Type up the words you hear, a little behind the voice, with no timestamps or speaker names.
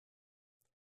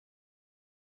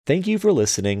Thank you for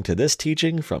listening to this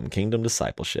teaching from Kingdom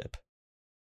Discipleship.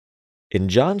 In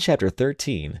John chapter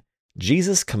 13,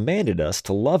 Jesus commanded us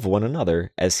to love one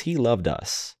another as he loved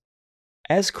us.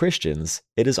 As Christians,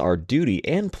 it is our duty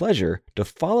and pleasure to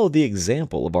follow the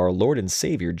example of our Lord and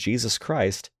Savior Jesus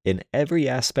Christ in every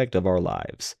aspect of our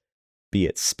lives, be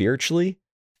it spiritually,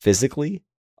 physically,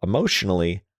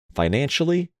 emotionally,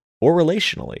 financially, or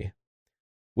relationally.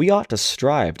 We ought to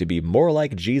strive to be more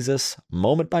like Jesus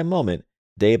moment by moment,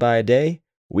 day by day,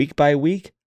 week by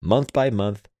week, month by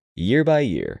month, year by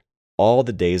year, all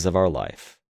the days of our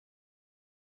life.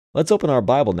 Let's open our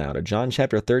Bible now to John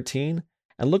chapter 13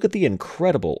 and look at the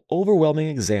incredible, overwhelming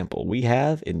example we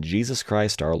have in Jesus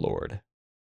Christ our Lord.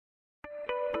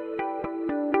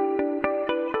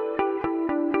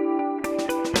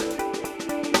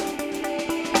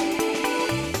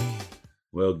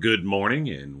 Well, good morning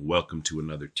and welcome to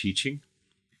another teaching.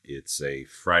 It's a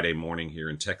Friday morning here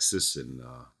in Texas, and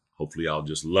hopefully I'll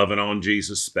just loving on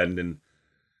Jesus, spending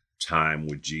time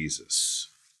with Jesus.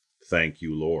 Thank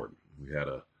you, Lord. We had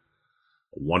a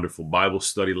wonderful Bible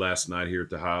study last night here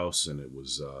at the house, and it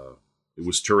was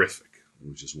terrific. It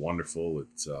was just wonderful.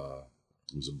 It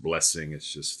was a blessing.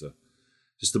 It's just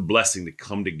a blessing to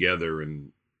come together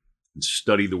and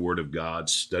study the Word of God,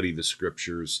 study the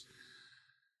Scriptures.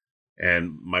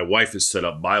 And my wife has set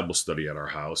up Bible study at our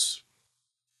house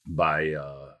by,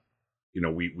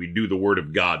 we do the Word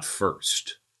of God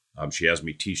first. She has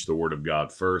me teach the Word of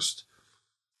God first,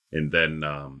 and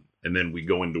then we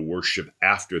go into worship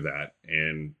after that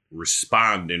and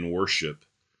respond in worship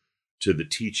to the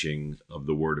teaching of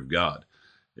the Word of God,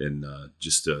 and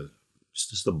just a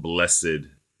blessed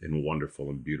and wonderful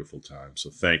and beautiful time.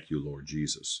 So thank you, Lord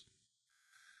Jesus.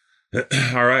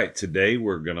 All right, today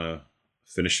we're gonna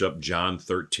finish up John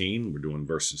 13. We're doing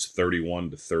verses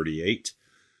 31 to 38.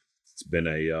 It's been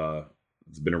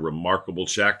a remarkable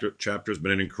chapter. It's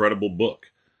been an incredible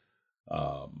book.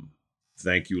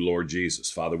 Thank you, Lord Jesus.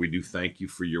 Father, we do thank you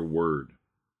for your word.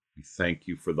 We thank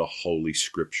you for the Holy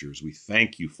Scriptures. We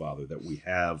thank you, Father, that we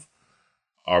have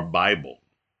our Bible,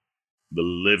 the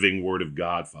living Word of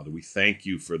God, Father. We thank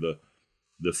you for the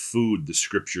food the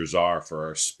Scriptures are for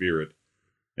our spirit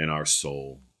and our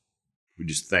soul. We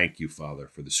just thank you, Father,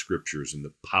 for the Scriptures and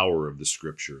the power of the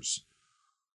Scriptures.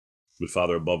 But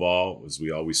Father, above all, as we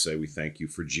always say, we thank you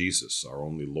for Jesus, our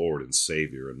only Lord and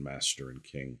Savior and Master and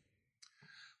King.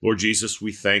 Lord Jesus,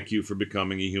 we thank you for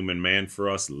becoming a human man for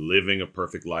us, living a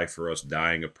perfect life for us,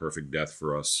 dying a perfect death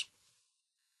for us.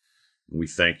 And we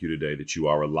thank you today that you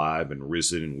are alive and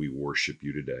risen, and we worship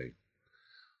you today.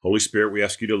 Holy Spirit, we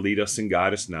ask you to lead us and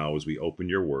guide us now as we open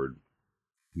your word.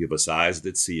 Give us eyes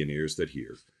that see and ears that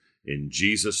hear. In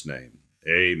Jesus' name,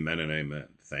 amen and amen.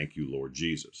 Thank you, Lord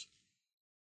Jesus.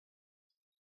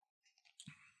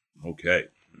 Okay.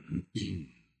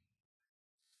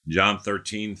 John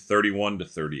 13, 31 to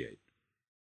 38.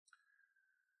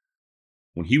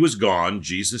 When he was gone,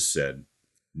 Jesus said,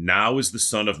 "Now is the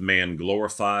Son of Man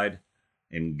glorified,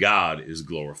 and God is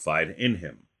glorified in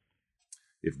him.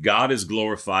 If God is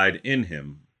glorified in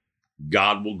him,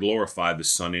 God will glorify the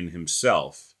Son in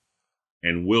himself,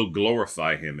 and will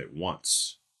glorify him at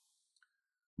once.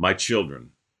 My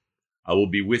children, I will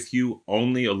be with you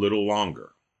only a little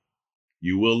longer.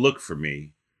 You will look for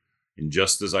me, and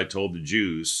just as I told the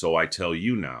Jews, so I tell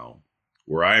you now,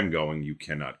 where I am going, you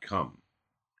cannot come.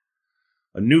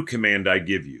 A new command I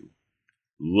give you,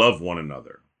 love one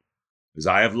another. As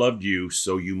I have loved you,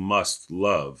 so you must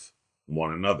love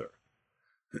one another.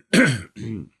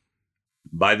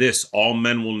 By this, all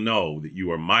men will know that you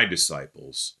are my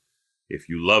disciples, if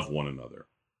you love one another."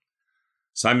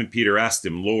 Simon Peter asked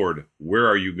him, "Lord, where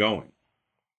are you going?"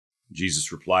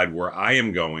 Jesus replied, "Where I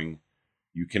am going,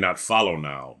 you cannot follow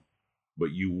now,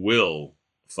 but you will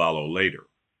follow later."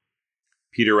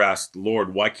 Peter asked,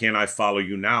 "Lord, why can't I follow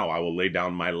you now? I will lay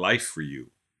down my life for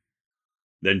you."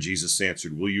 Then Jesus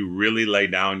answered, "Will you really lay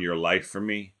down your life for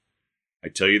me? I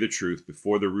tell you the truth,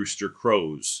 before the rooster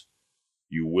crows,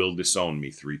 you will disown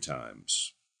me 3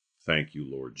 times. Thank you,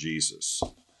 Lord Jesus.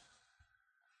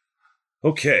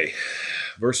 Okay,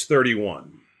 verse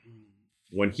 31.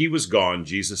 When he was gone,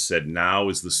 Jesus said, "Now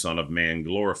is the Son of Man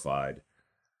glorified,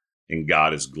 and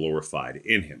God is glorified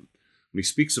in him." When he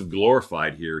speaks of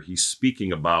glorified here, he's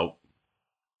speaking about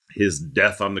his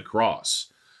death on the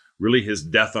cross. Really, his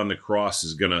death on the cross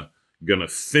is gonna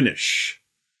finish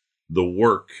the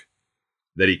work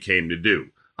that he came to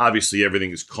do. Obviously,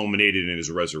 everything is culminated in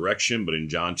his resurrection, but in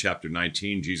John chapter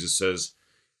 19, Jesus says,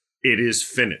 "It is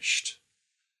finished,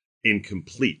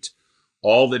 incomplete."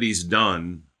 All that he's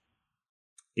done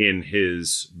in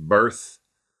his birth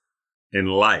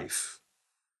and life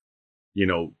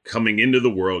coming into the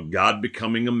world, God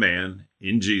becoming a man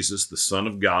in Jesus, the Son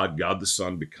of God, God the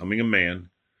Son becoming a man,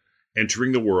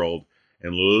 entering the world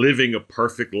and living a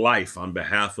perfect life on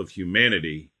behalf of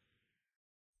humanity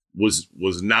was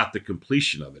not the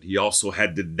completion of it. He also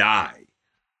had to die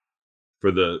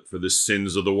for the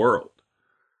sins of the world.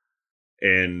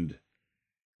 And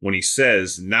when he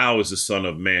says, now is the Son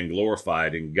of Man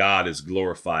glorified and God is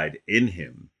glorified in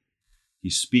him,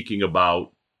 he's speaking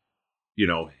about,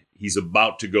 he's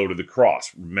about to go to the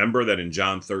cross. Remember that in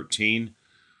John 13,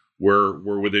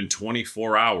 we're within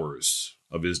 24 hours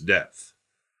of his death,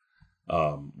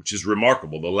 which is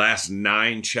remarkable. The last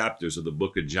 9 chapters of the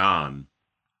book of John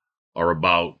are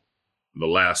about the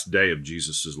last day of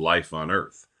Jesus' life on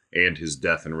earth and his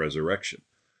death and resurrection.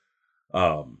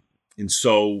 And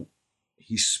so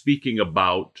he's speaking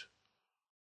about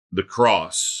the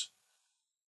cross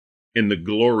and the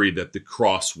glory that the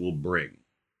cross will bring,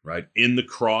 right? In the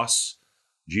cross,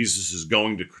 Jesus is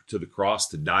going to the cross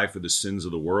to die for the sins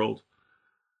of the world.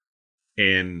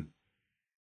 And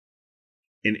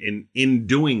in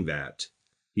doing that,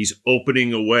 he's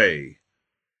opening a way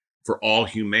for all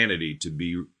humanity to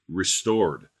be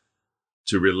restored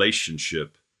to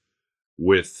relationship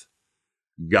with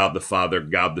God the Father,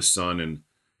 God the Son,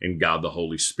 and God the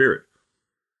Holy Spirit.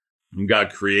 When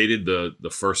God created the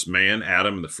first man,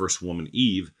 Adam, and the first woman,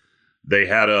 Eve, they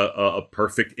had a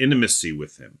perfect intimacy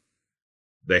with him.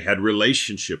 They had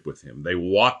relationship with him. They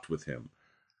walked with him.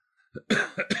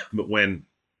 But when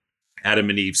Adam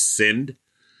and Eve sinned,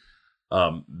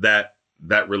 that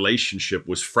relationship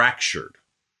was fractured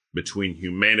between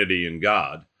humanity and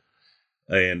God,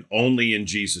 and only in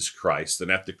Jesus Christ and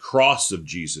at the cross of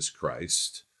Jesus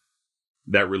Christ,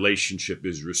 that relationship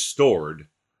is restored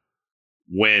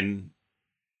when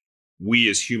we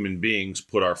as human beings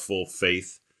put our full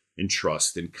faith and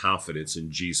trust and confidence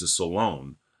in Jesus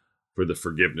alone for the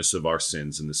forgiveness of our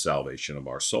sins and the salvation of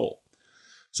our soul.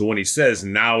 So when he says,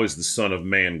 now is the Son of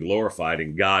Man glorified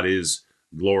and God is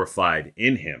glorified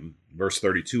in him, verse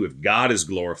 32, if God is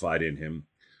glorified in him,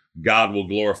 God will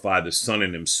glorify the Son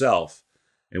in himself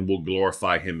and will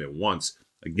glorify him at once.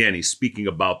 Again, he's speaking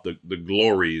about the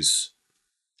glories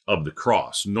of the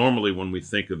cross. Normally, when we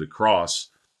think of the cross,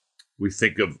 we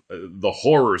think of the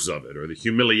horrors of it or the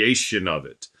humiliation of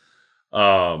it.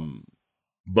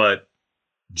 But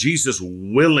Jesus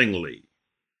willingly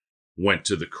went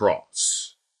to the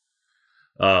cross.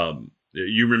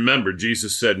 You remember,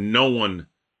 Jesus said, no one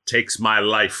takes my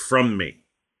life from me.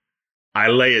 I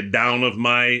lay it down of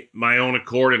my own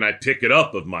accord and I pick it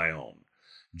up of my own.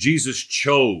 Jesus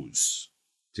chose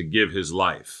to give his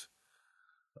life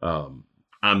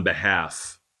on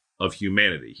behalf of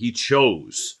humanity. He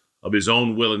chose of his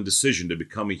own will and decision to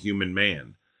become a human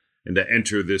man and to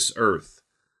enter this earth,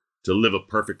 to live a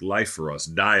perfect life for us,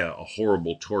 die a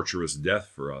horrible, torturous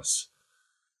death for us,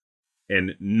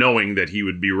 and knowing that he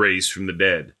would be raised from the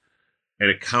dead and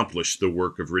accomplish the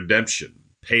work of redemption,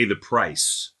 pay the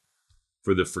price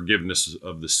for the forgiveness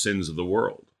of the sins of the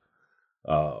world.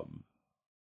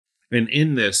 And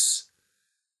in this,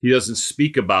 he doesn't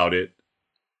speak about it,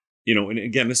 and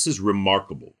again, this is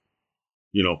remarkable,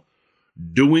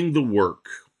 doing the work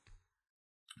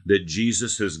that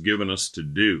Jesus has given us to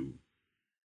do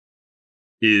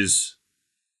is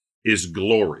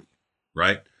glory,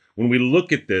 right? When we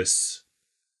look at this,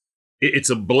 it's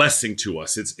a blessing to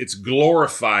us. It's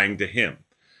glorifying to him.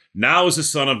 Now is the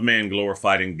Son of Man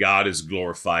glorified and God is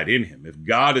glorified in him. If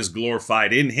God is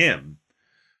glorified in him,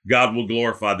 God will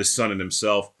glorify the Son in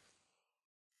himself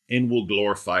and will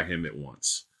glorify him at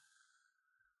once.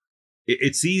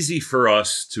 It's easy for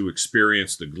us to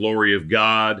experience the glory of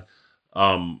God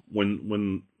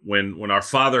when our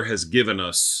Father has given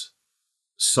us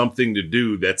something to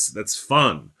do that's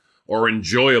fun or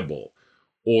enjoyable,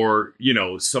 or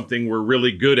something we're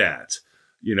really good at,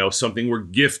 something we're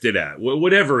gifted at,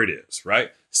 whatever it is,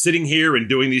 right? Sitting here and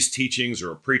doing these teachings,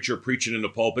 or a preacher preaching in the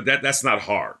pulpit, that's not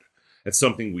hard. That's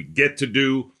something we get to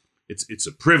do. It's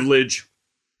a privilege.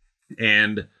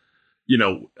 And,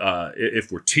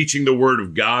 if we're teaching the word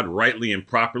of God rightly and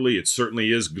properly, it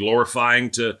certainly is glorifying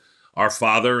to our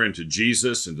Father and to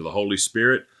Jesus and to the Holy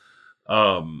Spirit.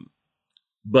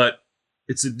 But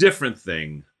it's a different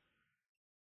thing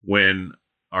when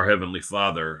our Heavenly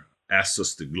Father asks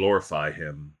us to glorify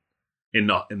him in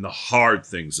the hard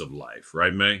things of life,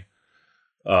 right, May?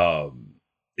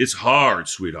 It's hard,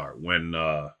 sweetheart, when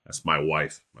that's my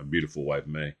wife, my beautiful wife,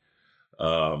 May.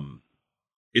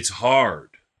 It's hard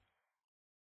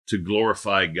to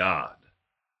glorify God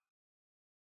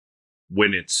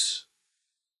when it's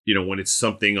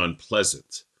something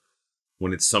unpleasant,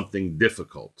 when it's something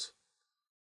difficult,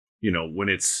 when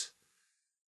it's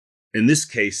in this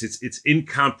case, it's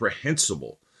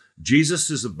incomprehensible. Jesus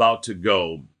is about to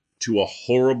go to a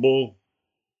horrible,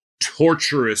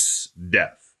 torturous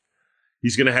death.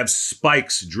 He's going to have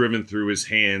spikes driven through his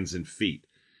hands and feet.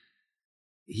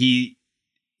 He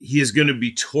is going to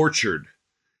be tortured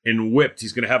and whipped.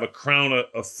 He's going to have a crown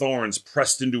of thorns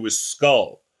pressed into his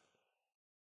skull.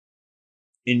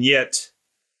 And yet,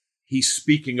 he's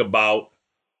speaking about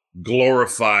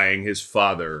glorifying his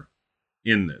Father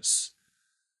in this.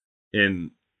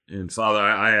 And Father,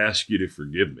 I ask you to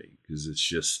forgive me, because it's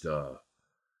just,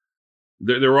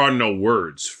 there are no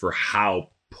words for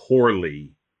how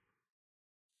poorly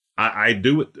I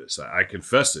do with this. I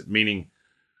confess it, meaning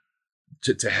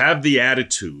to have the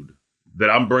attitude that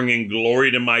I'm bringing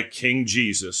glory to my King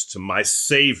Jesus, to my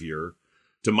Savior,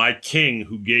 to my King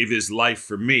who gave his life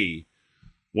for me,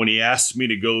 when he asked me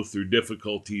to go through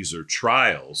difficulties or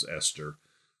trials, Esther,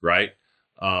 right?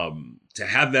 To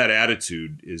have that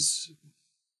attitude is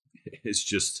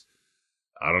just,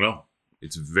 I don't know.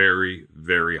 It's very,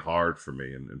 very hard for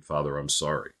me. And Father, I'm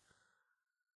sorry.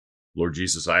 Lord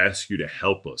Jesus, I ask you to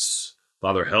help us.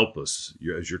 Father, help us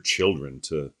as your children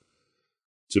to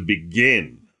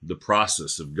begin the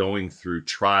process of going through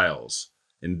trials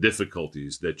and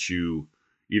difficulties that you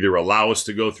either allow us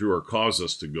to go through or cause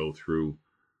us to go through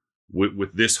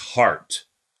with this heart,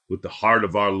 with the heart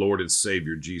of our Lord and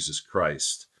Savior, Jesus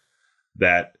Christ,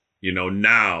 that,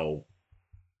 now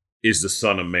is the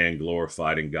Son of Man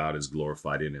glorified and God is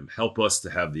glorified in him. Help us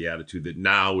to have the attitude that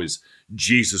now is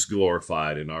Jesus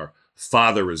glorified and our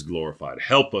Father is glorified.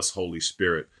 Help us, Holy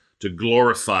Spirit, to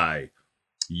glorify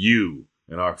you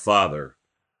and our Father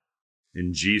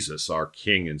in Jesus, our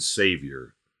King and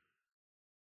Savior.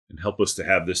 And help us to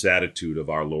have this attitude of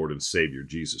our Lord and Savior,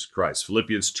 Jesus Christ.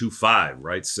 Philippians 2:5,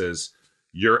 right, says,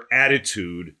 your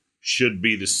attitude should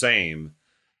be the same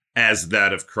as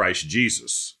that of Christ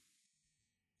Jesus.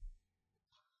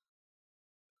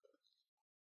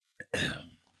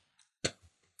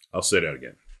 I'll say that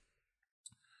again.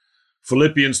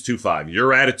 Philippians 2:5,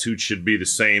 your attitude should be the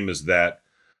same as that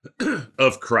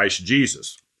of Christ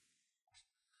Jesus.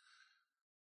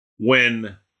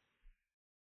 When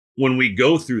we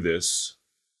go through this,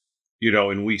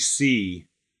 and we see,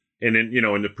 and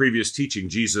in the previous teaching,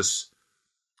 Jesus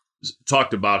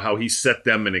talked about how he set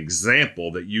them an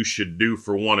example that you should do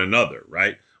for one another,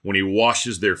 right? When he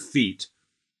washes their feet,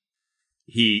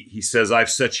 he says,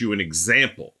 I've set you an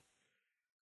example.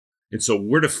 And so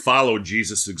we're to follow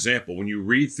Jesus' example. When you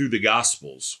read through the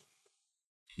Gospels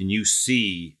and you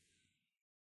see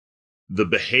the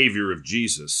behavior of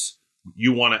Jesus,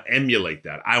 you want to emulate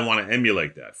that. I want to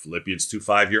emulate that. Philippians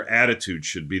 2:5, your attitude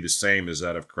should be the same as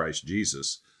that of Christ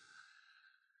Jesus.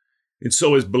 And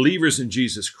so as believers in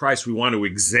Jesus Christ, we want to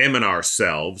examine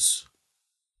ourselves,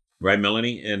 right,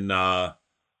 Melanie? And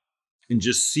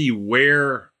just see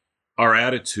where our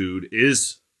attitude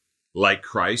is like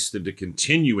Christ and to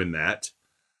continue in that,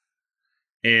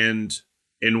 and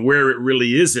where it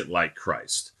really isn't like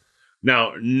Christ.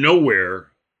 Now, nowhere,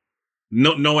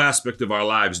 no aspect of our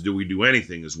lives do we do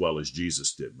anything as well as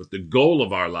Jesus did. But the goal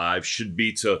of our lives should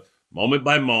be to, moment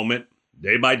by moment,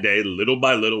 day by day, little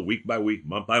by little, week by week,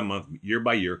 month by month, year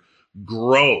by year,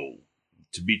 grow,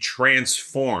 to be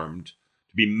transformed,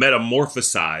 to be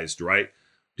metamorphosized, right?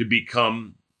 To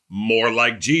become more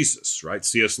like Jesus, right?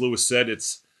 C.S. Lewis said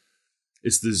it's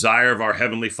the desire of our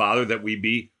Heavenly Father that we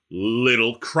be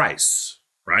little Christs,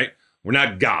 right? We're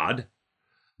not God,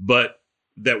 but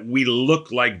that we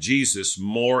look like Jesus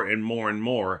more and more and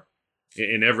more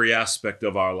in every aspect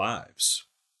of our lives.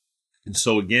 And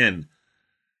so again,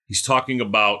 he's talking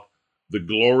about the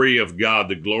glory of God,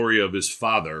 the glory of his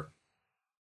Father,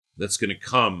 that's going to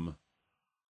come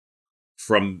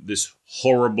from this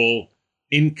horrible,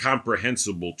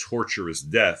 incomprehensible, torturous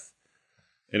death.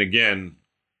 And again,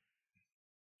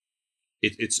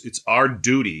 it's our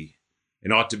duty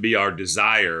and ought to be our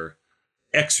desire,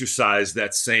 exercise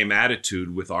that same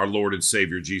attitude with our Lord and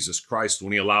Savior Jesus Christ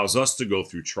when he allows us to go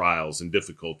through trials and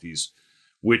difficulties,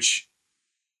 which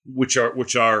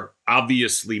are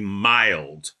obviously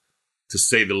mild, to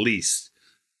say the least,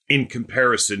 in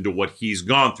comparison to what he's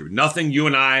gone through. Nothing you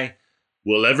and I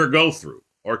will ever go through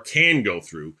or can go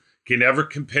through can ever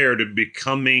compare to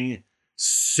becoming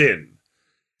sin,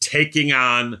 taking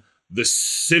on the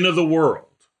sin of the world,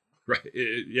 right?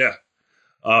 Yeah.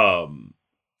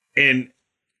 And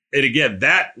again,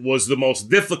 that was the most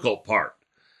difficult part.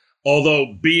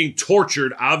 Although being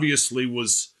tortured obviously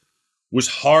was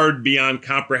hard beyond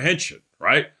comprehension,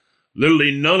 right?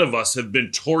 Literally none of us have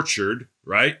been tortured,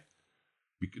 right?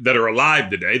 That are alive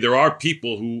today. There are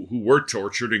people who were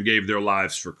tortured and gave their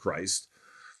lives for Christ.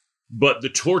 But the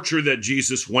torture that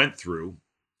Jesus went through,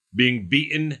 being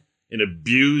beaten and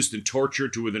abused and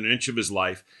tortured to within an inch of his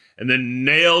life, and then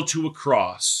nailed to a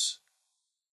cross,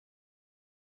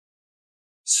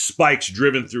 spikes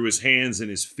driven through his hands and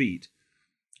his feet.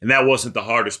 And that wasn't the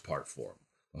hardest part for him.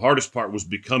 The hardest part was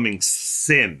becoming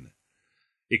sin,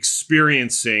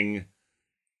 experiencing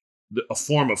a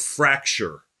form of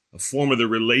fracture, a form of the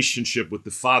relationship with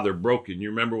the Father broken. You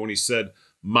remember when he said,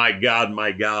 my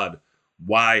God,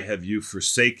 why have you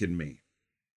forsaken me?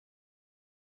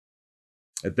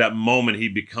 At that moment, he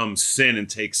becomes sin and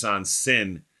takes on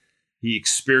sin. He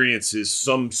experiences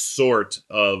some sort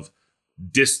of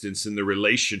distance in the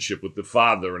relationship with the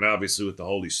Father and obviously with the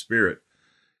Holy Spirit.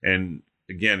 And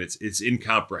again, it's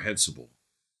incomprehensible.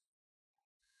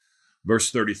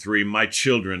 Verse 33, my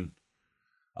children,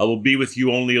 I will be with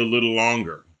you only a little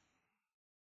longer.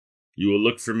 You will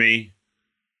look for me,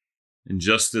 and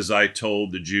just as I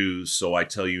told the Jews, so I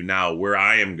tell you now, where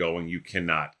I am going, you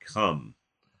cannot come.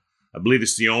 I believe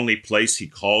it's the only place he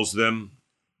calls them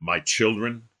my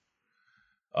children.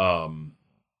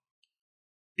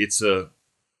 It's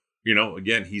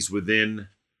again, he's within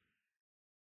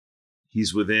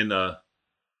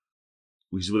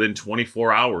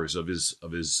 24 hours of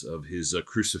his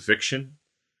crucifixion.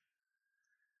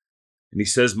 And he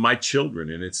says, my children,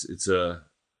 and it's a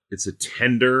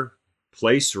tender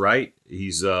place, right?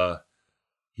 He's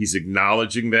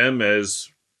acknowledging them as,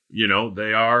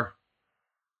 they are.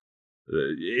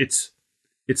 It's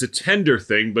a tender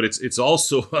thing, but it's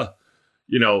also,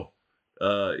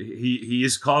 he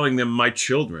is calling them my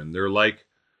children. They're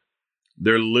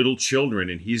little children,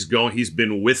 and he's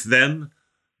been with them.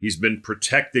 He's been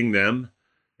protecting them,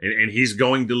 and he's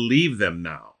going to leave them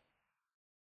now.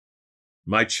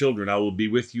 My children, I will be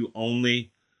with you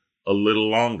only a little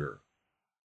longer.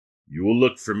 You will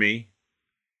look for me,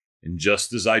 and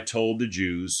just as I told the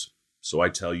Jews, so I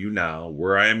tell you now,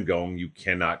 where I am going, you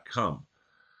cannot come.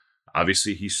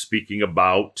 Obviously, he's speaking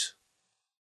about,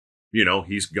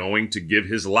 he's going to give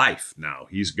his life now.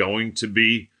 He's going to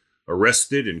be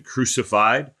arrested and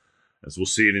crucified. As we'll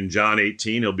see it in John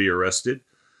 18, he'll be arrested.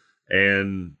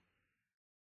 And,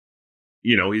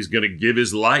 he's going to give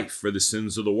his life for the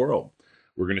sins of the world.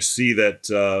 We're going to see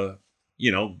that,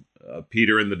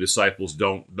 Peter and the disciples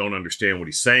don't understand what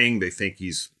he's saying. They think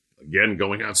he's, again,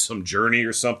 going on some journey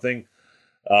or something.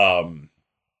 But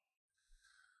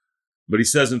he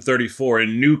says in 34, a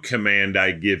new command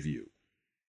I give you.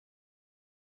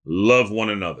 Love one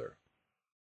another.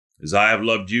 As I have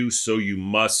loved you, so you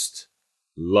must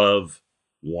love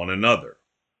one another.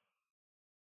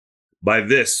 By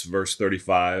this, verse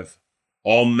 35,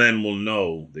 all men will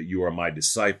know that you are my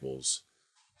disciples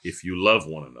if you love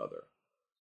one another.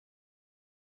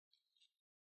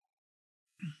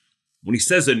 When he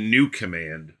says a new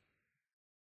command,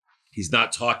 he's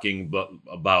not talking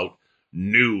about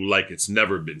new like it's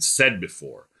never been said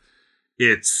before.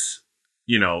 It's,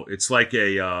 it's like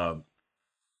a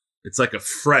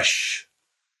fresh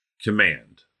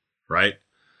command, right?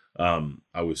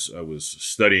 I was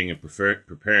studying and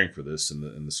preparing for this,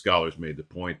 and the scholars made the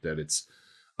point that it's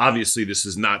obviously this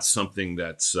is not something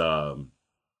that's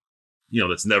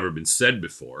that's never been said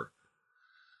before.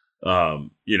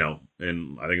 And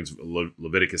I think it's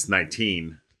Leviticus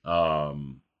 19.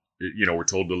 We're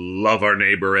told to love our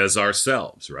neighbor as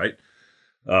ourselves, right?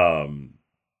 And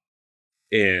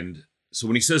so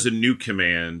when he says a new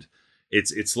command,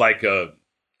 it's like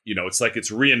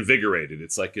it's reinvigorated.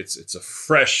 It's like it's a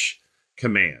fresh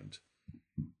command.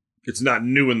 It's not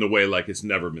new in the way like it's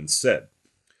never been said.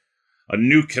 A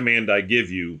new command I give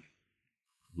you,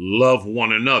 love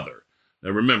one another.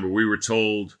 Now remember, we were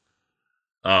told,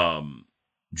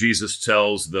 Jesus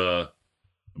tells I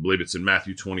believe it's in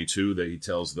Matthew 22, that he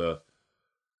tells the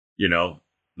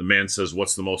man says,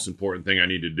 what's the most important thing I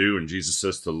need to do? And Jesus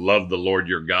says to love the Lord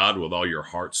your God with all your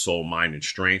heart, soul, mind, and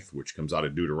strength, which comes out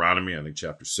of Deuteronomy, I think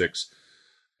chapter 6.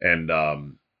 And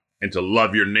to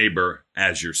love your neighbor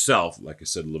as yourself, like I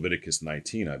said, Leviticus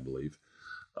 19, I believe.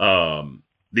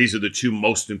 These are the two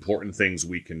most important things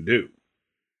we can do.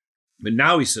 But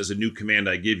now he says, a new command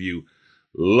I give you,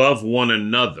 love one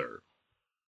another.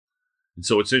 And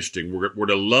so it's interesting. We're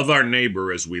to love our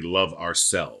neighbor as we love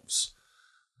ourselves.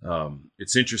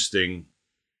 It's interesting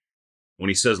when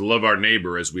he says love our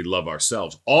neighbor as we love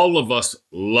ourselves. All of us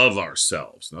love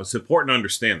ourselves. Now, it's important to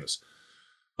understand this.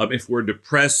 If we're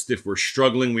depressed, if we're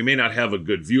struggling, we may not have a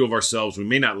good view of ourselves. We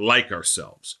may not like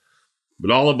ourselves.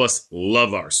 But all of us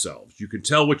love ourselves. You can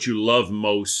tell what you love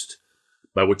most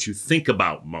by what you think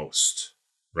about most,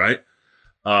 right?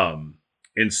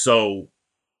 And so,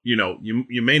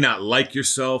 you may not like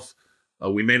yourself.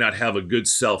 We may not have a good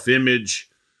self-image.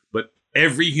 But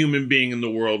Every human being in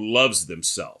the world loves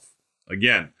themselves.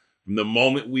 Again, from the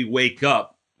moment we wake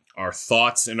up, our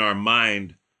thoughts and our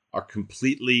mind are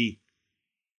completely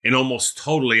and almost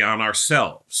totally on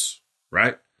ourselves,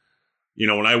 right? You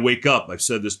know, when I wake up, I've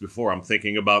said this before, I'm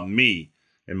thinking about me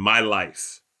and my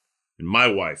life and my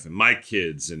wife and my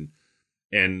kids and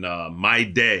my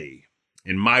day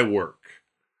and my work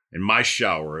and my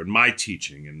shower and my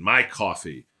teaching and my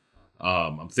coffee.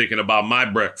 I'm thinking about my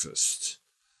breakfast,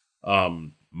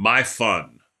 my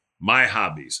fun, my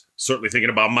hobbies, certainly thinking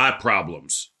about my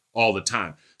problems all the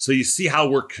time. So you see how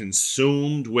we're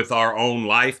consumed with our own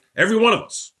life? Every one of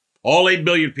us, all 8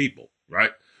 billion people,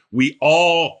 right? We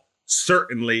all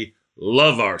certainly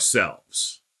love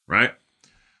ourselves, right?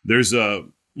 There's a,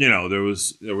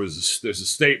 there's a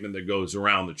statement that goes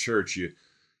around the church.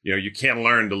 You can't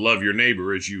learn to love your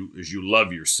neighbor as you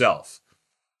love yourself.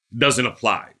 It doesn't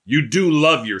apply. You do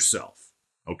love yourself.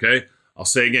 Okay. I'll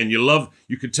say again,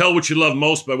 you can tell what you love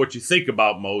most by what you think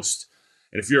about most.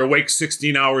 And if you're awake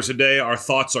 16 hours a day, our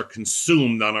thoughts are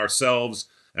consumed on ourselves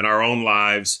and our own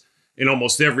lives in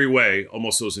almost every way,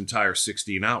 almost those entire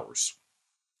 16 hours,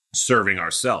 serving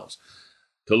ourselves.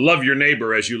 To love your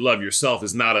neighbor as you love yourself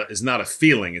is not a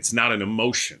feeling. It's not an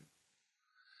emotion.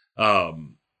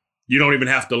 You don't even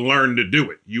have to learn to do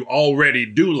it. You already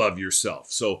do love yourself.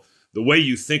 So the way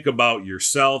you think about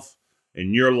yourself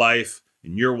and your life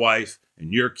and your wife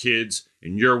and your kids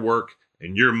and your work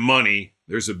and your money,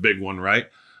 there's a big one, right?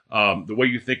 The way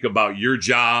you think about your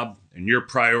job and your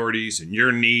priorities and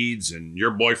your needs and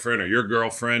your boyfriend or your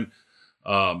girlfriend,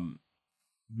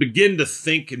 begin to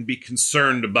think and be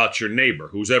concerned about your neighbor,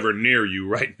 who's ever near you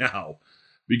right now.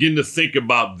 Begin to think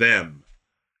about them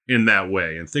in that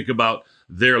way and think about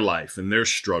their life and their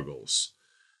struggles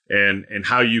and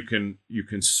how you can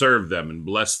serve them and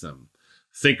bless them.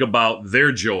 Think about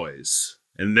their joys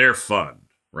and their fun,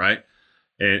 right?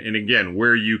 And again,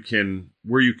 where you can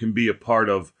be a part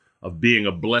of being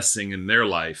a blessing in their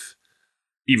life,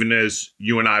 even as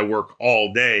you and I work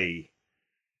all day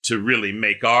to really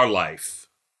make our life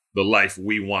the life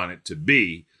we want it to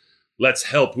be. Let's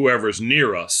help whoever's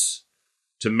near us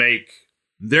to make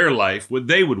their life what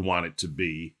they would want it to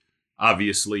be,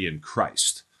 obviously in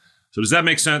Christ. So does that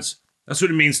make sense? That's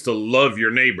what it means to love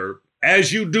your neighbor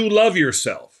as you do love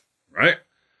yourself, right?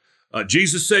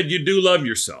 Jesus said you do love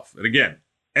yourself. And again,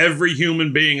 every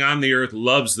human being on the earth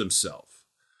loves themselves.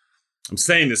 I'm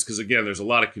saying this because, again, there's a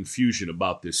lot of confusion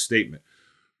about this statement.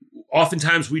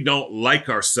 Oftentimes we don't like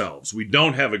ourselves. We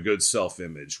don't have a good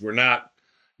self-image. We're not,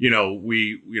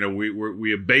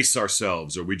 we abase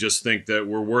ourselves, or we just think that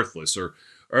we're worthless,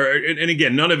 and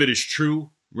again, none of it is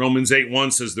true. Romans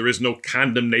 8:1 says there is no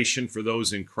condemnation for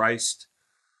those in Christ.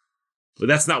 But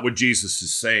that's not what Jesus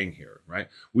is saying here, right?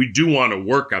 We do want to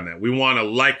work on that. We want to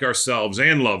like ourselves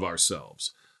and love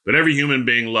ourselves. But every human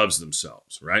being loves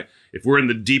themselves, right? If we're in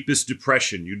the deepest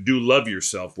depression, you do love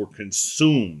yourself. We're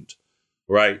consumed,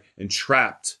 right? And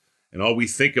trapped. And all we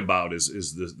think about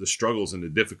is the struggles and the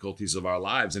difficulties of our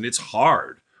lives. And it's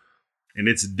hard and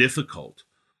it's difficult.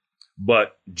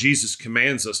 But Jesus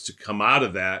commands us to come out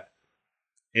of that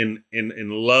and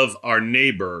love our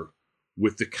neighbor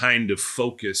with the kind of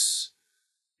focus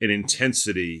and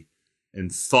intensity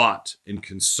and thought and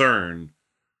concern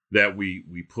that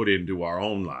we put into our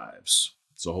own lives.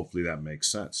 So hopefully that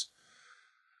makes sense.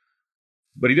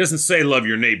 But he doesn't say love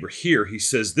your neighbor here. He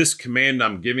says this command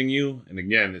I'm giving you, and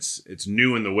again, it's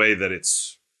new in the way that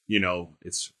it's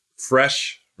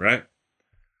fresh, right?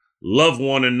 Love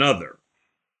one another.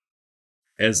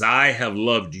 As I have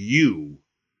loved you,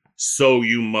 so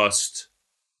you must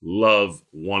love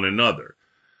one another.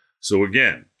 So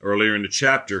again, earlier in the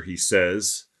chapter, he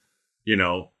says,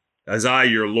 as I,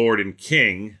 your Lord and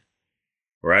King,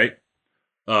 right?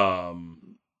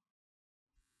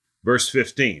 Verse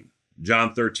 15,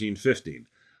 John 13:15.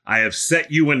 I have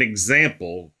set you an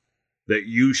example that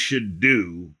you should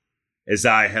do as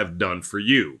I have done for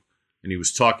you. And he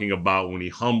was talking about when he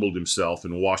humbled himself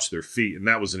and washed their feet. And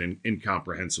that was an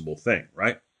incomprehensible thing,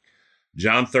 right?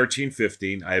 John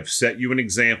 13:15, I have set you an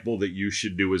example that you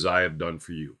should do as I have done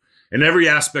for you. In every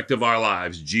aspect of our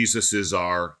lives, Jesus is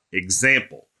our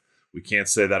example. We can't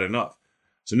say that enough.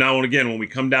 So now, and again, when we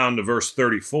come down to verse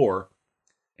 34,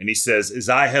 and he says, as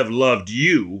I have loved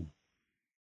you,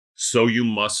 so you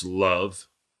must love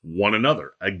one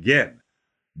another. Again,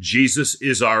 Jesus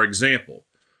is our example.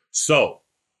 So,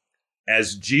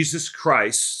 as Jesus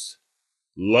Christ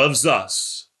loves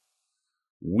us,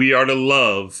 we are to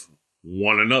love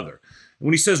one another.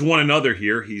 When he says one another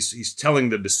here, he's telling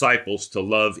the disciples to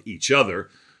love each other.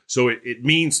 So it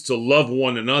means to love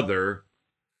one another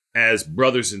as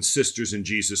brothers and sisters in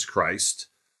Jesus Christ,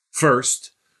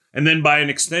 first, and then by an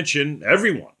extension,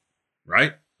 everyone,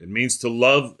 right? It means to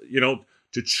love,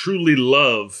 to truly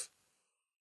love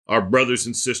our brothers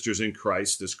and sisters in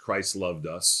Christ as Christ loved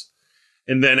us.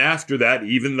 And then after that,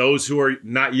 even those who are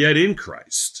not yet in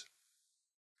Christ.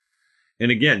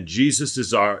 And again, Jesus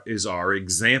is our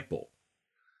example.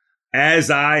 As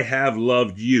I have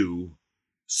loved you,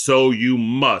 so you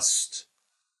must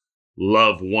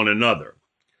love one another.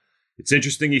 It's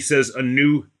interesting, he says, a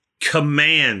new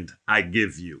command I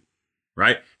give you,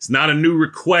 right? It's not a new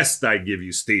request I give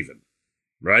you, Stephen,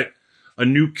 right? A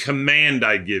new command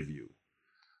I give you.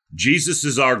 Jesus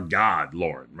is our God,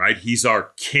 Lauren, right? He's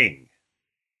our King.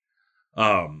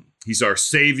 He's our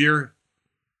Savior.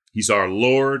 He's our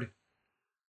Lord.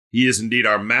 He is indeed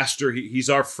our Master. He's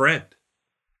our friend.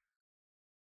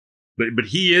 But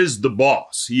he is the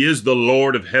boss. He is the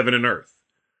Lord of heaven and earth.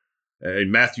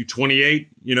 In Matthew 28,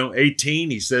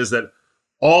 18, he says that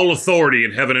all authority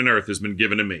in heaven and earth has been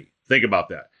given to me. Think about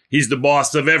that. He's the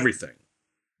boss of everything,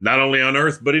 not only on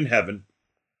earth, but in heaven.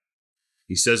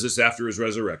 He says this after his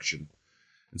resurrection.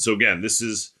 And so again, this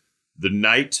is the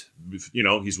night,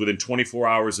 he's within 24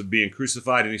 hours of being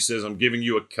crucified, and he says, I'm giving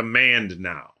you a command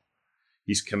now.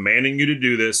 He's commanding you to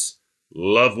do this.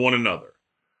 Love one another.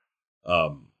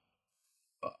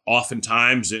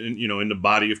 Oftentimes, in the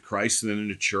body of Christ and in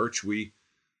the church,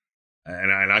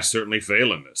 and I certainly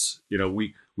fail in this,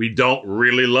 we don't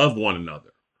really love one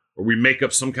another, or we make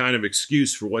up some kind of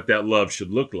excuse for what that love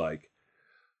should look like.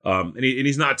 And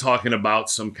he's not talking about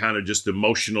some kind of just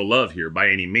emotional love here by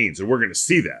any means. And we're going to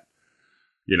see that.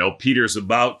 Peter's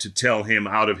about to tell him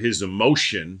out of his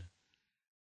emotion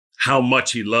how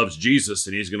much he loves Jesus,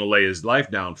 and he's going to lay his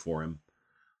life down for him,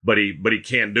 but he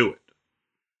can't do it.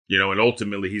 And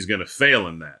ultimately he's going to fail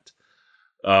in that.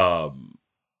 One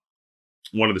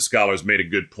of the scholars made a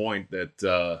good point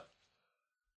that,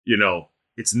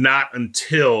 it's not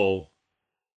until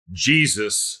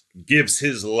Jesus gives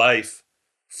his life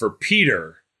for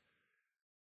Peter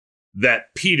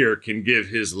that Peter can give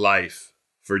his life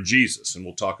for Jesus. And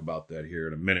we'll talk about that here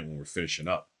in a minute when we're finishing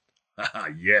up.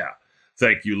 Yeah.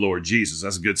 Thank you, Lord Jesus.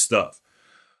 That's good stuff.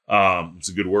 It's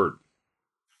a good word.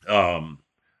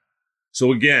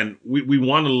 So again, we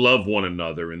want to love one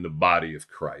another in the body of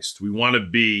Christ. We want to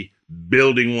be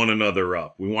building one another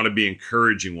up. We want to be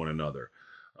encouraging one another.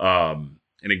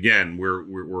 And again,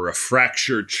 we're a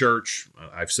fractured church.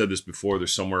 I've said this before.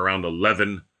 There's somewhere around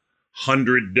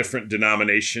 1,100 different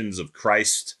denominations of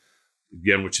Christ.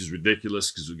 Again, which is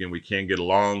ridiculous because again, we can't get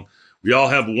along. We all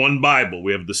have one Bible.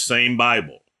 We have the same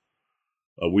Bible.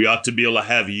 We ought to be able to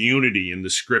have unity in the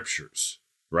scriptures,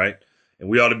 right? And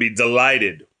we ought to be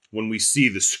delighted when we see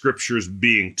the scriptures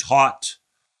being taught,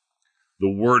 the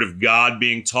word of God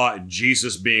being taught, and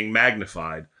Jesus being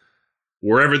magnified.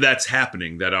 Wherever that's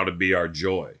happening, that ought to be our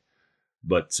joy.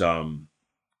 But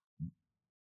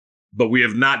we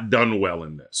have not done well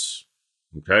in this,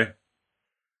 okay?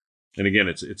 And again,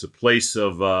 it's a place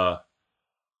of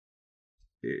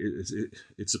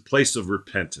it's a place of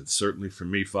repentance, certainly for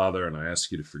me, Father, and I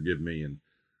ask you to forgive me. And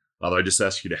Father, I just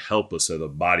ask you to help us as a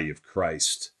body of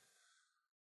Christ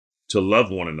to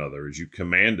love one another as you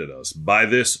commanded us. By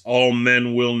this, all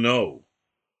men will know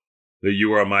that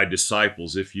you are my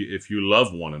disciples if you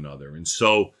love one another. And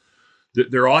so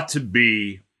there ought to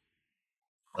be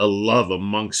a love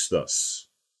amongst us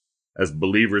as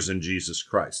believers in Jesus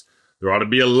Christ. There ought to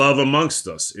be a love amongst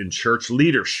us in church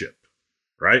leadership,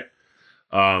 right?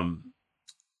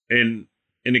 And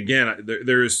again,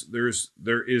 there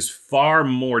is far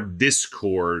more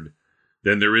discord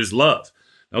than there is love.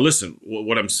 Now, listen.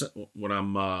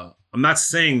 I'm not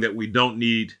saying that we don't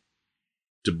need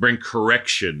to bring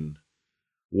correction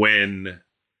when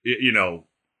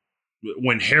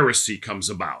heresy comes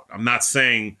about. I'm not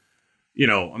saying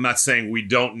we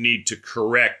don't need to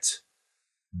correct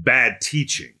bad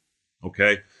teaching.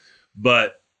 Okay,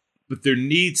 but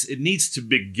it needs to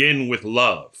begin with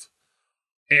love.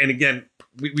 And again,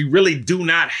 we really do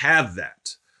not have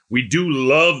that. We do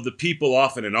love the people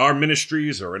often in our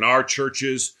ministries or in our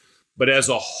churches, but as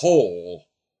a whole,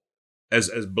 as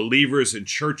believers in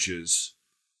churches,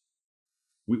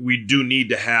 we do need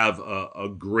to have a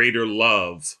greater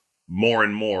love more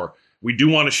and more. We do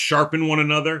want to sharpen one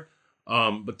another,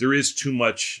 but there is too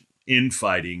much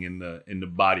infighting in the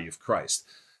body of Christ.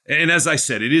 And as I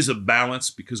said, it is a balance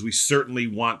because we certainly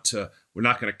we're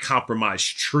not going to compromise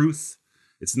truth.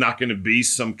 It's not going to be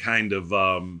some kind of,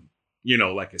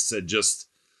 like I said, just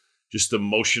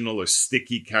emotional or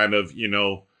sticky kind of,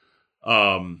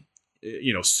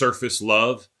 surface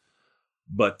love.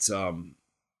 But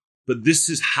this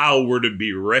is how we're to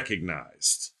be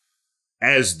recognized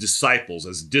as disciples,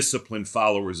 as disciplined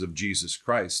followers of Jesus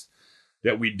Christ,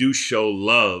 that we do show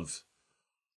love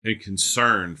and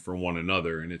concern for one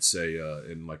another. And it's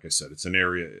and like I said, it's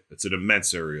an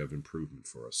immense area of improvement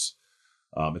for us.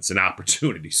 It's an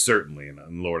opportunity, certainly.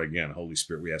 And Lord, again, Holy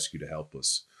Spirit, we ask you to help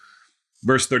us.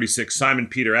 Verse 36, Simon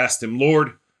Peter asked him,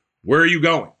 Lord, where are you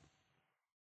going?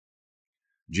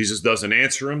 Jesus doesn't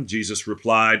answer him. Jesus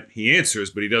replied, he answers,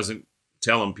 but he doesn't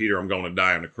tell him, Peter, I'm going to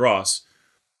die on the cross.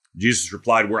 Jesus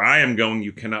replied, where I am going,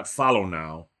 you cannot follow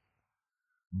now,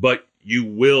 but you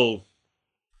will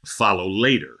follow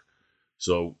later.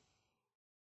 So,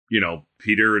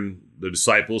 Peter and the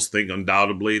disciples think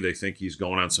undoubtedly, they think he's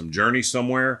going on some journey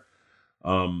somewhere,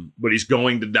 but he's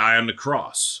going to die on the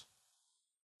cross.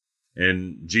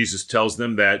 And Jesus tells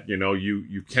them that,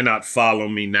 you cannot follow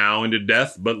me now into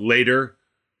death, but later,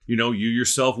 you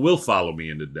yourself will follow me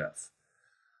into death.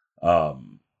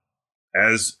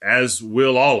 As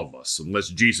will all of us, unless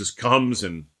Jesus comes,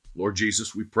 and Lord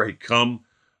Jesus, we pray, come.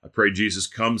 I pray Jesus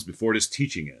comes before this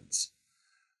teaching ends.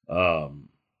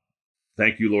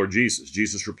 Thank you, Lord Jesus.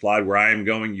 Jesus replied, where I am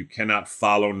going, you cannot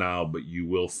follow now, but you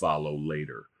will follow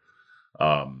later.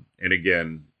 And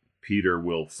again, Peter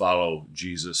will follow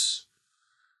Jesus,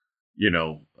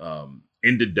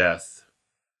 into death,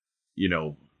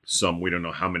 we don't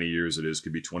know how many years it is,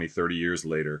 could be 20, 30 years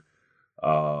later.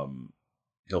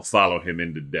 He'll follow him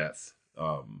into death.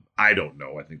 I don't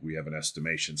know. I think we have an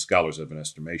estimation. Scholars have an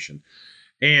estimation.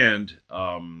 And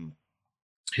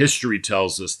history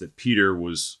tells us that Peter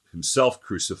was himself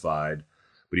crucified,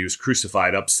 but he was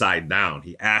crucified upside down.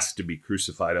 He asked to be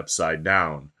crucified upside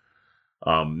down,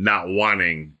 not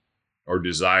wanting or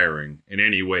desiring in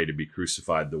any way to be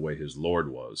crucified the way his Lord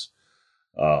was.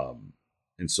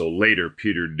 And so later,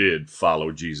 Peter did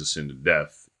follow Jesus into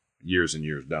death years and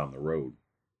years down the road.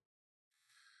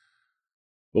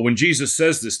 But when Jesus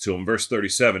says this to him, verse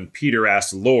 37, Peter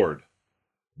asks, Lord,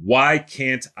 why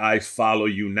can't I follow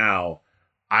you now?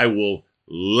 I will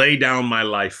lay down my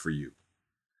life for you.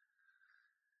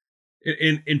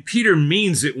 And Peter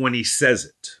means it when he says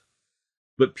it.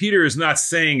 But Peter is not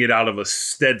saying it out of a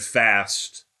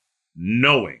steadfast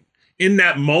knowing. In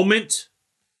that moment,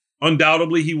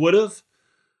 undoubtedly he would have.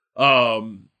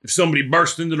 If somebody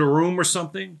burst into the room or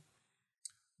something.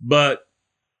 But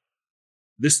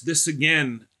this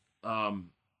again,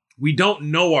 we don't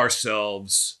know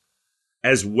ourselves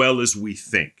as well as we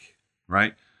think,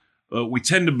 right? We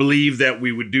tend to believe that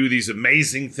we would do these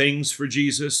amazing things for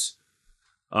Jesus.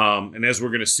 And as we're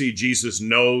going to see, Jesus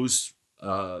knows,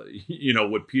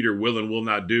 what Peter will and will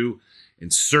not do.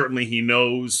 And certainly he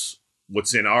knows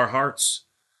what's in our hearts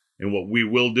and what we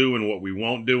will do and what we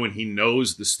won't do. And he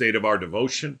knows the state of our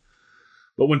devotion.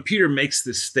 But when Peter makes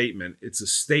this statement, it's a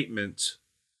statement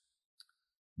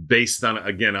based on,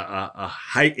 again, a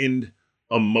heightened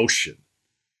emotion.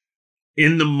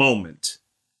 In the moment,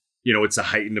 it's a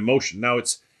heightened emotion. Now,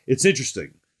 it's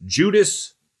interesting.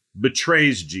 Judas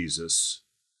betrays Jesus,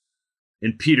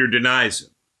 and Peter denies him,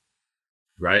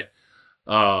 right?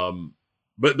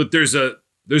 But there's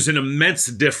an immense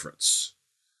difference.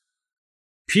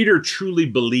 Peter truly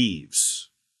believes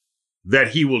that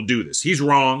he will do this. He's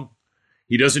wrong.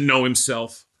 He doesn't know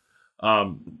himself.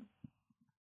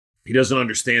 He doesn't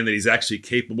understand that he's actually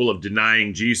capable of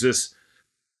denying Jesus,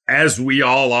 as we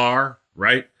all are,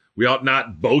 right? We ought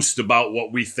not boast about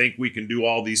what we think we can do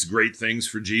all these great things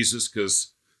for Jesus,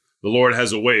 because the Lord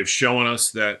has a way of showing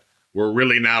us that we're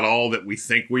really not all that we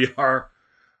think we are.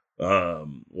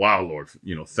 Wow, Lord,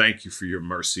 thank you for your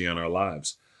mercy on our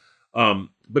lives.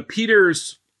 But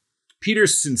Peter's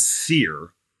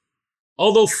sincere,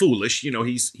 although foolish,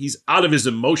 he's out of his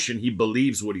emotion. He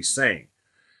believes what he's saying.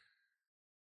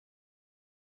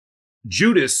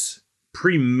 Judas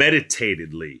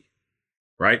premeditatedly,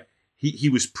 right? He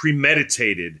was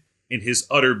premeditated in his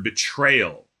utter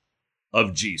betrayal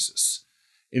of Jesus.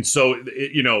 And so,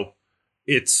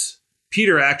 it's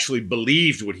Peter actually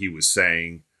believed what he was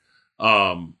saying,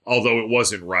 although it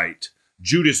wasn't right.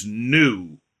 Judas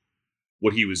knew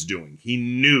what he was doing. He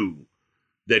knew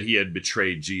that he had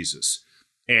betrayed Jesus.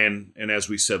 And as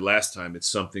we said last time, it's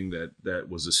something that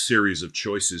was a series of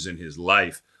choices in his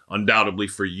life, undoubtedly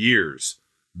for years,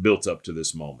 built up to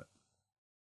this moment.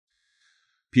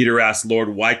 Peter asked, Lord,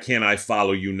 why can't I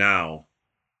follow you now?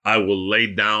 I will lay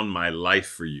down my life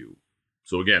for you.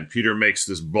 So again, Peter makes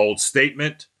this bold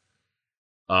statement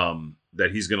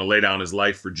that he's going to lay down his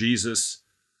life for Jesus.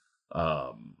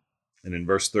 And in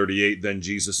verse 38, then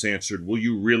Jesus answered, will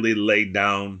you really lay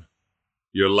down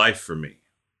your life for me?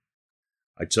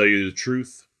 I tell you the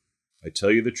truth. I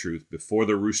tell you the truth. Before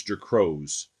the rooster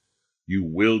crows, you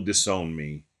will disown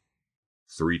me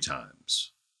 3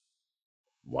 times.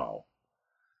 Wow.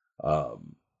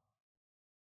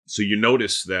 So you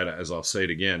notice that, as I'll say it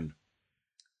again,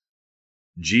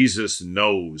 Jesus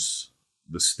knows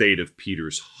the state of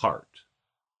Peter's heart.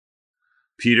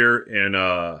 Peter,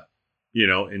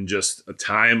 in just a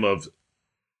time of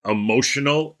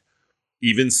emotional,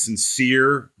 even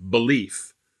sincere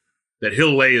belief that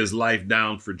he'll lay his life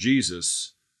down for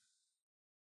Jesus,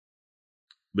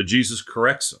 but Jesus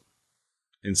corrects him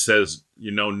and says,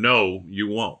 no, you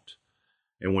won't.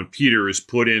 And when Peter is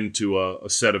put into a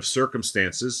set of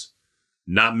circumstances,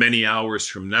 not many hours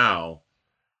from now,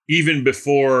 even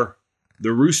before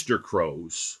the rooster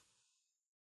crows,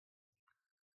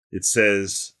 it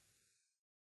says,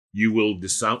 you will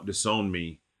disown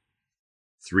me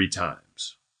 3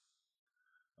 times.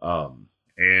 And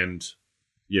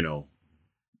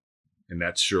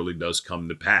that surely does come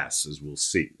to pass, as we'll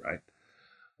see, right?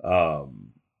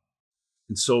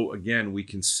 And so again, we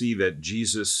can see that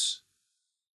Jesus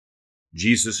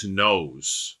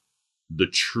knows the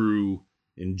true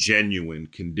and genuine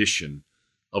condition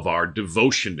of our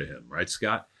devotion to him, right,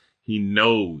 Scott? He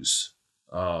knows,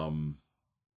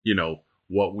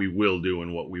 what we will do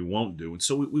and what we won't do. And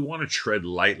so we want to tread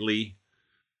lightly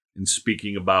in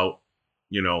speaking about,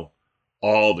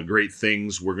 all the great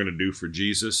things we're going to do for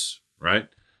Jesus, right?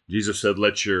 Jesus said,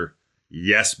 let your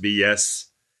yes be yes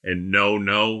and no,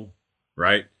 no,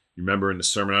 right? You remember in the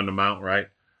Sermon on the Mount, right?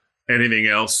 Anything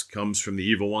else comes from the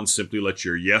evil one. Simply let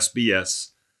your yes be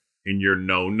yes and your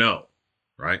no, no,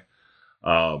 right?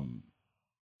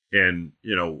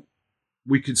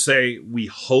 We could say we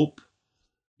hope,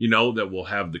 that we'll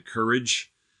have the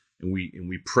courage, and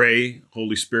we pray,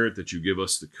 Holy Spirit, that you give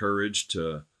us the courage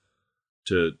to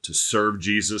serve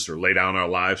Jesus or lay down our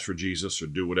lives for Jesus or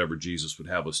do whatever Jesus would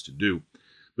have us to do.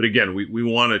 But again, we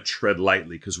want to tread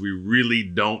lightly because we really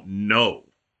don't know.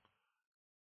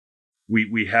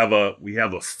 We have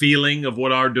a feeling of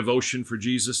what our devotion for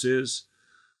Jesus is,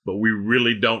 but we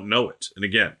really don't know it. And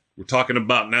again, we're talking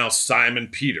about now Simon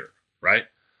Peter, right?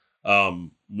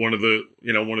 One of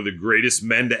the greatest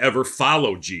men to ever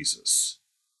follow Jesus.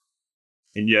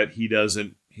 And yet he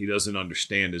doesn't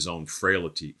understand his own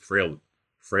frailty.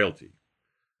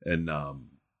 And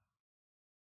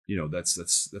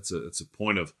that's a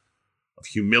point of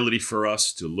humility for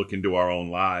us to look into our own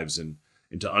lives and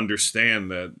to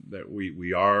understand that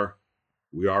we are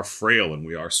frail and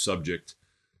we are subject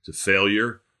to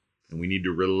failure, and we need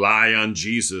to rely on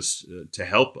Jesus to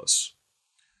help us.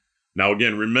 Now,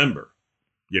 again, remember,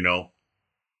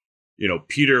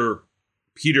 Peter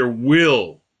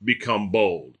will become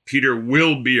bold. Peter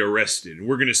will be arrested, and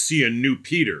we're going to see a new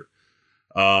Peter.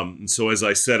 And so, as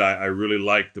I said, I really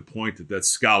like the point that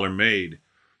scholar made,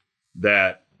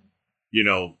 that,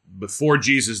 before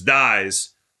Jesus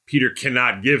dies, Peter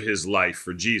cannot give his life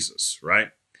for Jesus,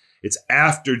 right? It's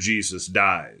after Jesus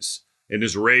dies and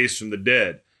is raised from the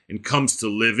dead and comes to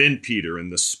live in Peter,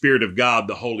 and the Spirit of God,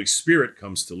 the Holy Spirit,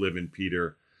 comes to live in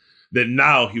Peter, that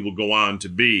now he will go on to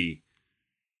be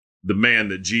the man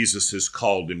that Jesus has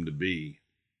called him to be.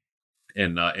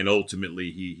 And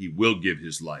ultimately, he will give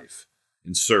his life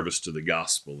in service to the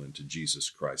gospel and to Jesus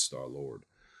Christ our Lord.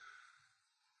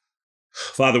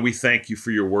 Father, we thank you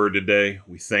for your word today.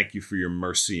 We thank you for your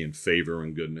mercy and favor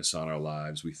and goodness on our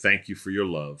lives. We thank you for your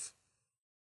love.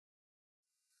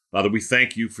 Father, we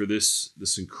thank you for this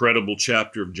incredible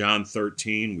chapter of John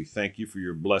 13. We thank you for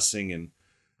your blessing and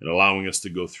allowing us to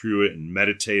go through it and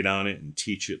meditate on it and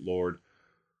teach it, Lord.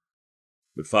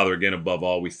 But Father, again, above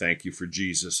all, we thank you for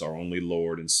Jesus, our only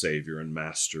Lord and Savior and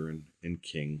Master and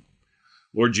King.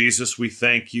 Lord Jesus, we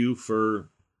thank you for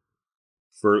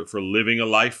living a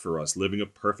life for us, living a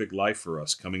perfect life for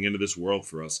us, coming into this world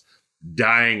for us,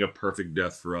 dying a perfect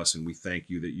death for us. And we thank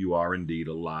you that you are indeed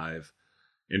alive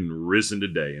and risen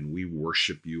today, and we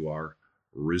worship you, our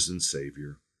risen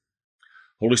Savior.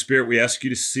 Holy Spirit, we ask you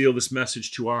to seal this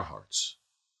message to our hearts.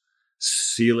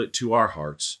 Seal it to our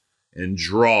hearts and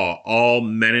draw all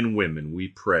men and women, we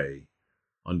pray,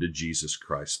 unto Jesus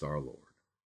Christ our Lord.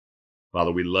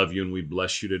 Father, we love you and we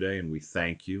bless you today, and we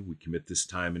thank you. We commit this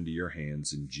time into your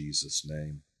hands in Jesus'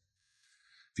 name.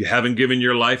 If you haven't given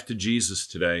your life to Jesus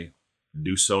today,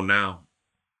 do so now.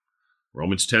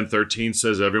 Romans 10:13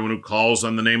 says, everyone who calls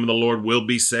on the name of the Lord will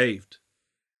be saved.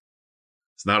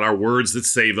 It's not our words that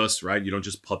save us, right? You don't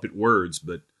just puppet words,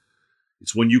 but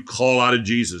it's when you call out of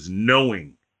Jesus,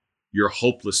 knowing your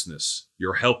hopelessness,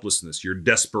 your helplessness, your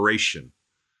desperation,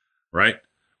 right?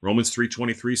 Romans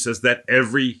 3:23 says that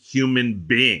every human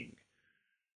being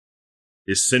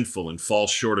is sinful and falls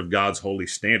short of God's holy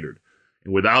standard.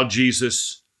 And without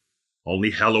Jesus,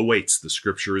 only hell awaits. The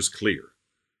scripture is clear.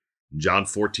 In John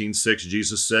 14:6,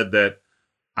 Jesus said that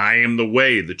I am the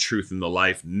way, the truth, and the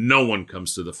life. No one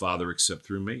comes to the Father except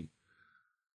through me.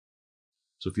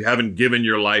 So if you haven't given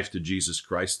your life to Jesus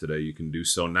Christ today, you can do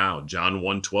so now. John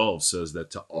 1:12 says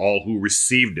that to all who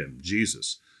received him,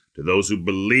 Jesus, to those who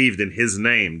believed in his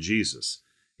name, Jesus,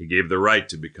 he gave the right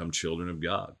to become children of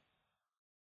God.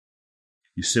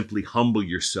 You simply humble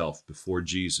yourself before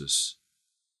Jesus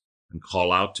and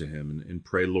call out to him and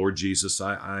pray, Lord Jesus,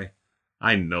 I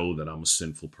know that I'm a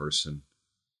sinful person.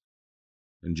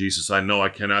 And Jesus, I know I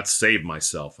cannot save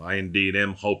myself. I indeed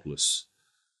am hopeless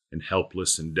and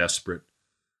helpless and desperate.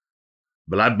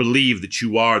 But I believe that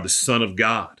you are the Son of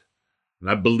God. And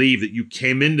I believe that you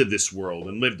came into this world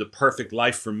and lived a perfect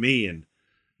life for me and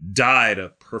died a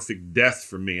perfect death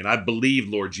for me. And I believe,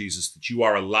 Lord Jesus, that you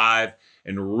are alive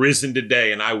and risen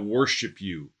today. And I worship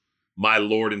you, my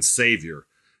Lord and Savior.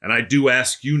 And I do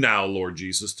ask you now, Lord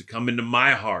Jesus, to come into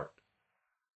my heart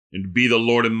and to be the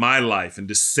Lord in my life and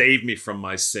to save me from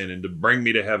my sin and to bring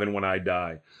me to heaven when I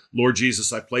die. Lord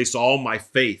Jesus, I place all my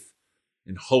faith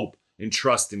and hope and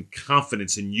trust and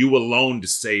confidence in you alone to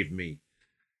save me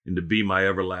and to be my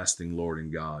everlasting Lord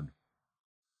and God.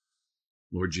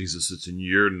 Lord Jesus, it's in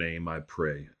your name I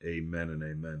pray. Amen and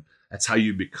amen. That's how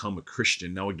you become a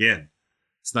Christian. Now, again,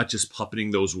 it's not just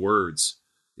puppeting those words.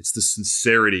 It's the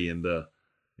sincerity and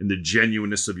the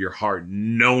genuineness of your heart,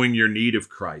 knowing your need of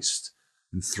Christ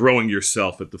and throwing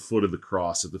yourself at the foot of the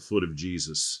cross, at the foot of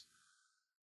Jesus,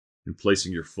 and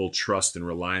placing your full trust and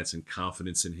reliance and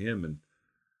confidence in him. And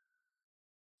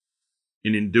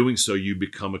in doing so, you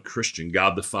become a Christian.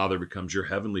 God the Father becomes your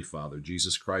heavenly Father.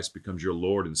 Jesus Christ becomes your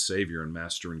Lord and Savior and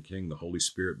Master and King. The Holy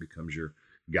Spirit becomes your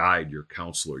guide, your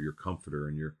counselor, your comforter,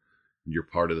 and you're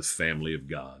part of the family of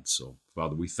God. So,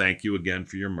 Father, we thank you again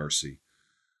for your mercy.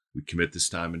 We commit this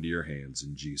time into your hands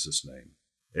in Jesus' name.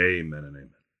 Amen and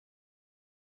amen.